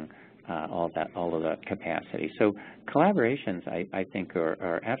sharing all of that capacity. So collaborations, I think,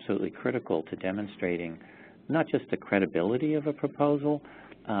 are absolutely critical to demonstrating not just the credibility of a proposal,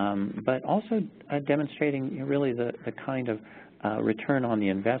 but also demonstrating really the kind of return on the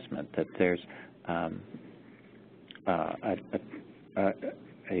investment, that there's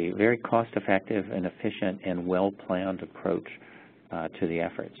a very cost-effective and efficient and well-planned approach to the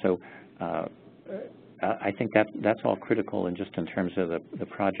effort. So I think that's all critical, and just in terms of the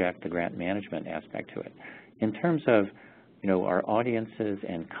project, the grant management aspect to it. In terms of our audiences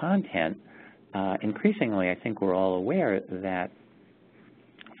and content, increasingly, I think we're all aware that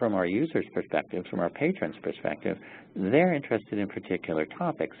from our users' perspective, from our patrons' perspective, they're interested in particular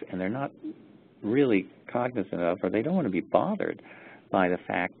topics, and they're not really cognizant of, or they don't want to be bothered by the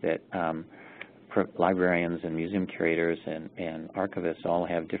fact that librarians and museum curators and archivists all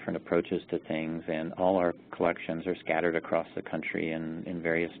have different approaches to things, and all our collections are scattered across the country in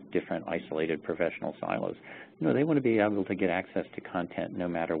various different isolated professional silos. You know, they want to be able to get access to content no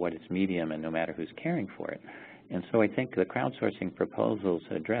matter what its medium and no matter who's caring for it. And so I think the crowdsourcing proposals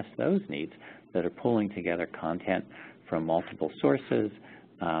address those needs, that are pulling together content from multiple sources,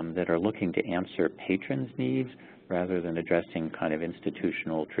 that are looking to answer patrons' needs rather than addressing kind of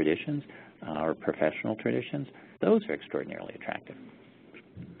institutional traditions or professional traditions. Those are extraordinarily attractive.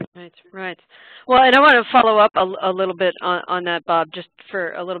 Right, right. Well, and I want to follow up a little bit on that, Bob, just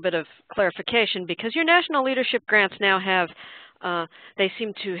for a little bit of clarification, because your national leadership grants now have, they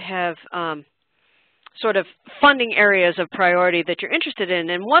seem to have sort of funding areas of priority that you're interested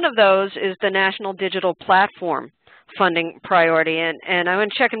in, and one of those is the National Digital Platform funding priority, and I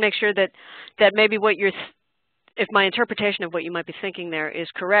want to check and make sure that maybe what you're, if my interpretation of what you might be thinking there is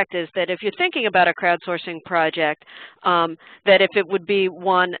correct, is that if you're thinking about a crowdsourcing project, that if it would be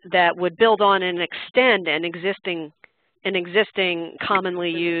one that would build on and extend an existing commonly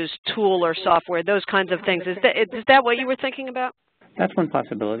used tool or software, those kinds of things, is that what you were thinking about? That's one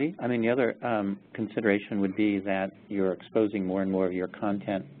possibility. I mean, the other consideration would be that you're exposing more and more of your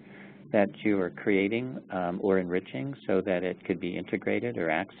content that you are creating or enriching so that it could be integrated or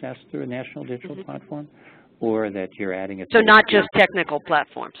accessed through a national digital platform, or that you're adding it. So not just technical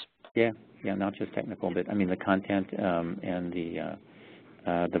platforms. Yeah, not just technical, but I mean the content and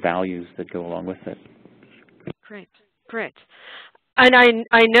the values that go along with it. Great, great. And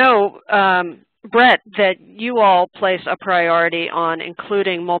I know, Brett, that you all place a priority on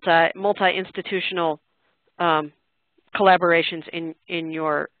including multi-institutional collaborations in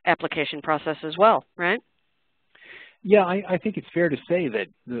your application process as well, right? Yeah, I think it's fair to say that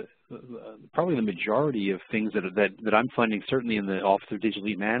probably the majority of things that I'm funding, certainly in the Office of Digital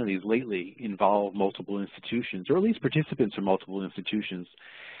Humanities lately, involve multiple institutions, or at least participants from multiple institutions.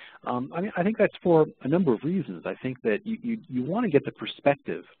 I mean, I think that's for a number of reasons. I think that you want to get the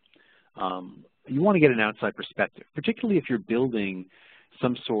perspective. You want to get an outside perspective, particularly if you're building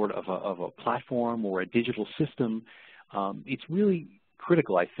some sort of a platform or a digital system. It's really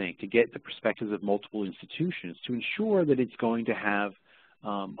critical, I think, to get the perspectives of multiple institutions to ensure that it's going to have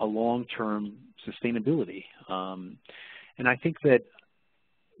a long-term sustainability. And I think that,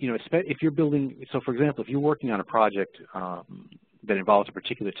 you know, if you're building, so for example, if you're working on a project that involves a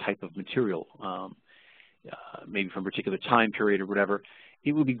particular type of material, maybe from a particular time period or whatever,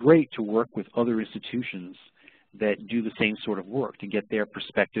 it would be great to work with other institutions that do the same sort of work, to get their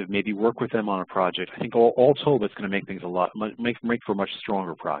perspective, maybe work with them on a project. I think all told, it's going to make things make for a much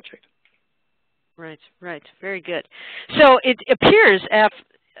stronger project. Right, right. Very good. So it appears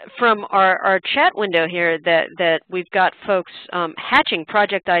from our chat window here that we've got folks hatching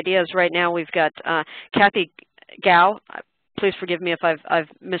project ideas right now. We've got Kathy Gao, please forgive me if I've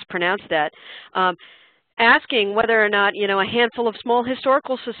mispronounced that, asking whether or not, you know, a handful of small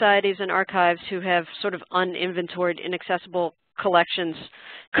historical societies and archives who have sort of uninventoried, inaccessible collections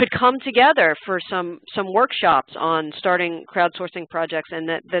could come together for some workshops on starting crowdsourcing projects, and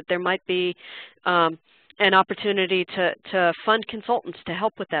that there might be an opportunity to fund consultants to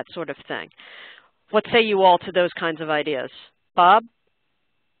help with that sort of thing. What say you all to those kinds of ideas? Bob?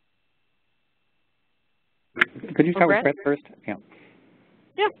 Could you start with Brett first? Yeah.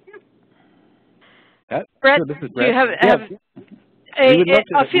 Yeah. Brett, sure, this is Brett. Do you have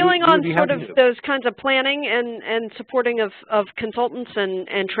a feeling on sort of those kinds of planning and supporting of consultants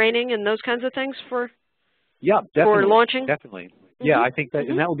and training and those kinds of things for launching? Definitely. Yeah, I think that,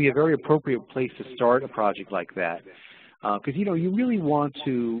 and that would be a very appropriate place to start a project like that, because you know you really want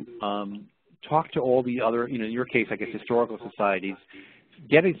to talk to all the other, you know, in your case, I guess historical societies,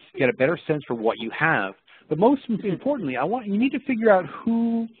 get a better sense for what you have, but most importantly, you need to figure out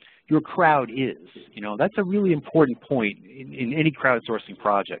who your crowd is. You know, that's a really important point in any crowdsourcing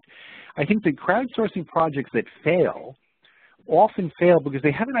project. I think the crowdsourcing projects that fail often fail because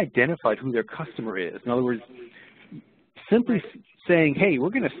they haven't identified who their customer is. In other words, simply saying, hey, we're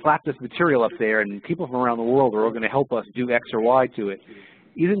going to slap this material up there and people from around the world are all going to help us do X or Y to it,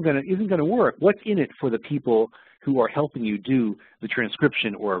 isn't going to work. What's in it for the people who are helping you do the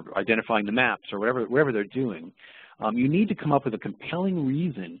transcription or identifying the maps or whatever they're doing? You need to come up with a compelling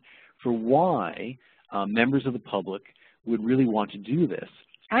reason for why members of the public would really want to do this.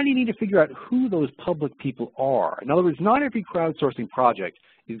 and you need to figure out who those public people are. In other words, not every crowdsourcing project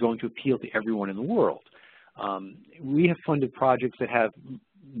is going to appeal to everyone in the world. We have funded projects that have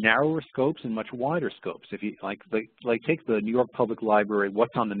narrower scopes and much wider scopes. If you like take the New York Public Library,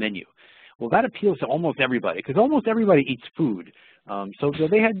 What's on the Menu? Well, that appeals to almost everybody because almost everybody eats food. So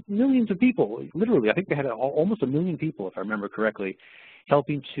they had millions of people, literally, I think they had almost 1 million people, if I remember correctly,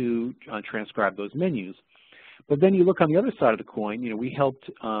 helping to transcribe those menus. But then you look on the other side of the coin, we helped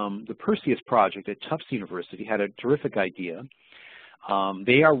the Perseus project at Tufts University, had a terrific idea.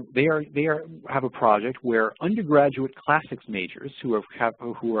 They have a project where undergraduate classics majors who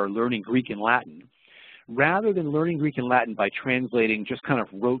are learning Greek and Latin, rather than learning Greek and Latin by translating just kind of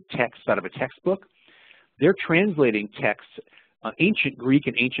rote text out of a textbook, they're translating texts, ancient Greek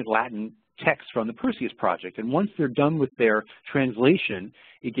and ancient Latin texts from the Perseus project. And once they're done with their translation,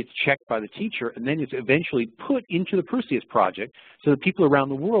 it gets checked by the teacher, and then it's eventually put into the Perseus project so that people around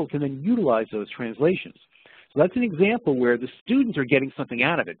the world can then utilize those translations. So that's an example where the students are getting something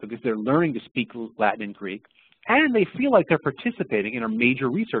out of it because they're learning to speak Latin and Greek, and they feel like they're participating in a major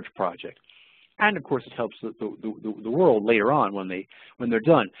research project. And of course, it helps the world later on when they're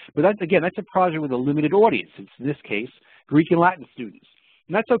done. But that's a project with a limited audience. It's, in this case, Greek and Latin students.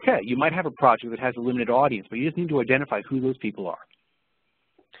 And that's okay. You might have a project that has a limited audience, but you just need to identify who those people are.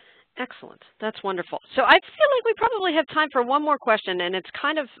 Excellent. That's wonderful. So I feel like we probably have time for one more question, and it's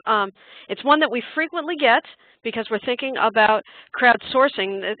kind of, it's one that we frequently get because we're thinking about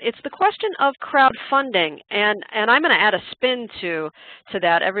crowdsourcing. It's the question of crowdfunding, and I'm going to add a spin to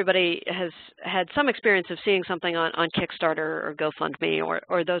that. Everybody has had some experience of seeing something on Kickstarter or GoFundMe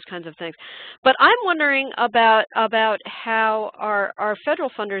or those kinds of things. But I'm wondering about how our federal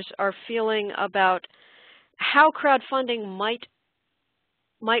funders are feeling about how crowdfunding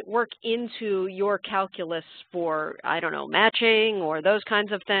might work into your calculus for, I don't know, matching or those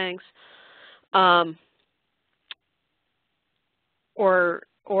kinds of things,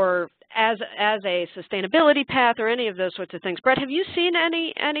 or as a sustainability path or any of those sorts of things. Brett, have you seen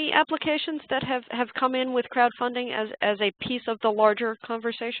any applications that have come in with crowdfunding as a piece of the larger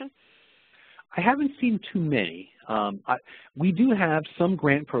conversation? I haven't seen too many. We do have some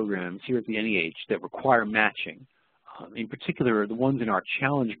grant programs here at the NEH that require matching. In particular, the ones in our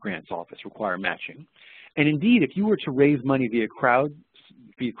Challenge Grants office require matching. And indeed, if you were to raise money via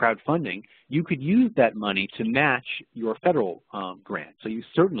crowdfunding, you could use that money to match your federal grant. So you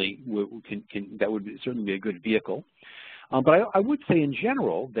certainly that would certainly be a good vehicle. But I would say in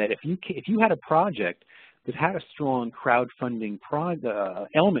general that if you had a project that had a strong crowdfunding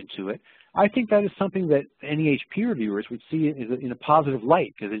element to it, I think that is something that NEH peer reviewers would see in a positive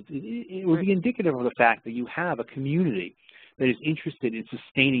light, because it would be indicative of the fact that you have a community that is interested in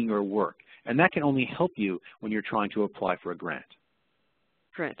sustaining your work. And that can only help you when you're trying to apply for a grant.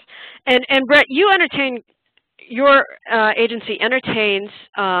 Great. And Brett, your agency entertains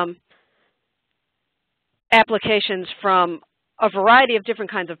applications from a variety of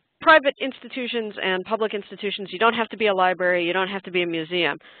different kinds of private institutions and public institutions. You don't have to be a library. You don't have to be a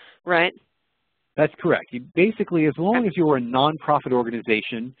museum, right? That's correct. You basically, as long as you're a nonprofit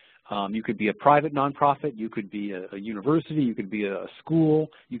organization, you could be a private nonprofit, you could be a university, you could be a school,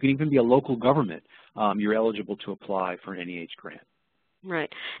 you could even be a local government. You're eligible to apply for an NEH grant.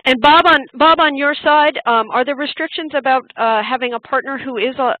 Right. And Bob, on your side, are there restrictions about having a partner who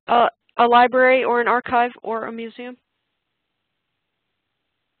is a library or an archive or a museum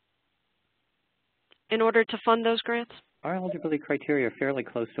in order to fund those grants? Our eligibility criteria are fairly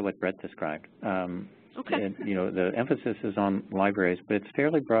close to what Brett described. Okay. And, the emphasis is on libraries, but it's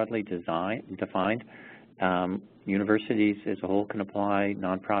fairly broadly defined. Universities as a whole can apply.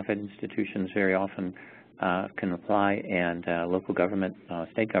 Nonprofit institutions very often can apply, and local government,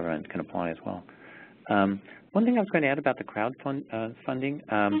 state government can apply as well. One thing I was going to add about the crowdfunding,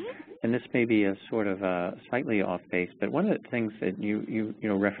 and this may be a sort of slightly off base, but one of the things that you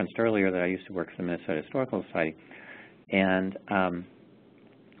referenced earlier, that I used to work for the Minnesota Historical Society, and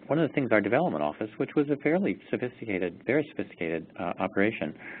one of the things our development office, which was a fairly sophisticated, very sophisticated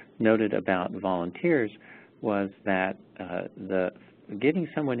operation, noted about volunteers was that getting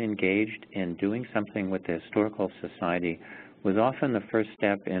someone engaged in doing something with the Historical Society was often the first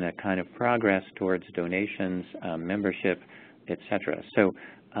step in a kind of progress towards donations, membership, etc. So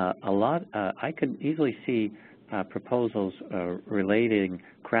I could easily see proposals relating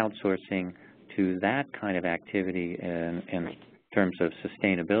crowdsourcing to that kind of activity in terms of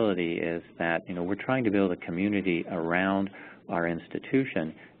sustainability, is that we're trying to build a community around our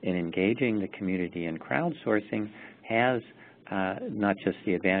institution, and engaging the community in crowdsourcing has not just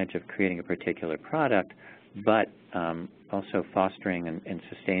the advantage of creating a particular product, but also fostering and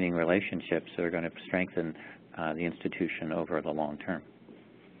sustaining relationships that are going to strengthen the institution over the long term.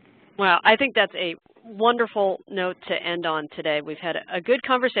 Well, I think that's a wonderful note to end on today. We've had a good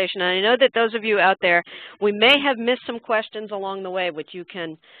conversation, and I know that those of you out there, we may have missed some questions along the way, which you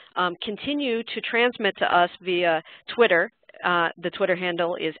can continue to transmit to us via Twitter. The Twitter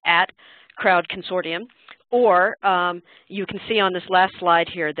handle is @CrowdConsortium, or you can see on this last slide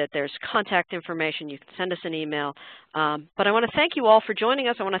here that there's contact information. You can send us an email. But I want to thank you all for joining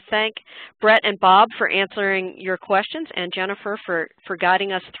us. I want to thank Brett and Bob for answering your questions, and Jennifer for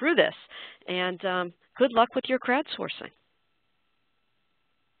guiding us through this. And good luck with your crowdsourcing.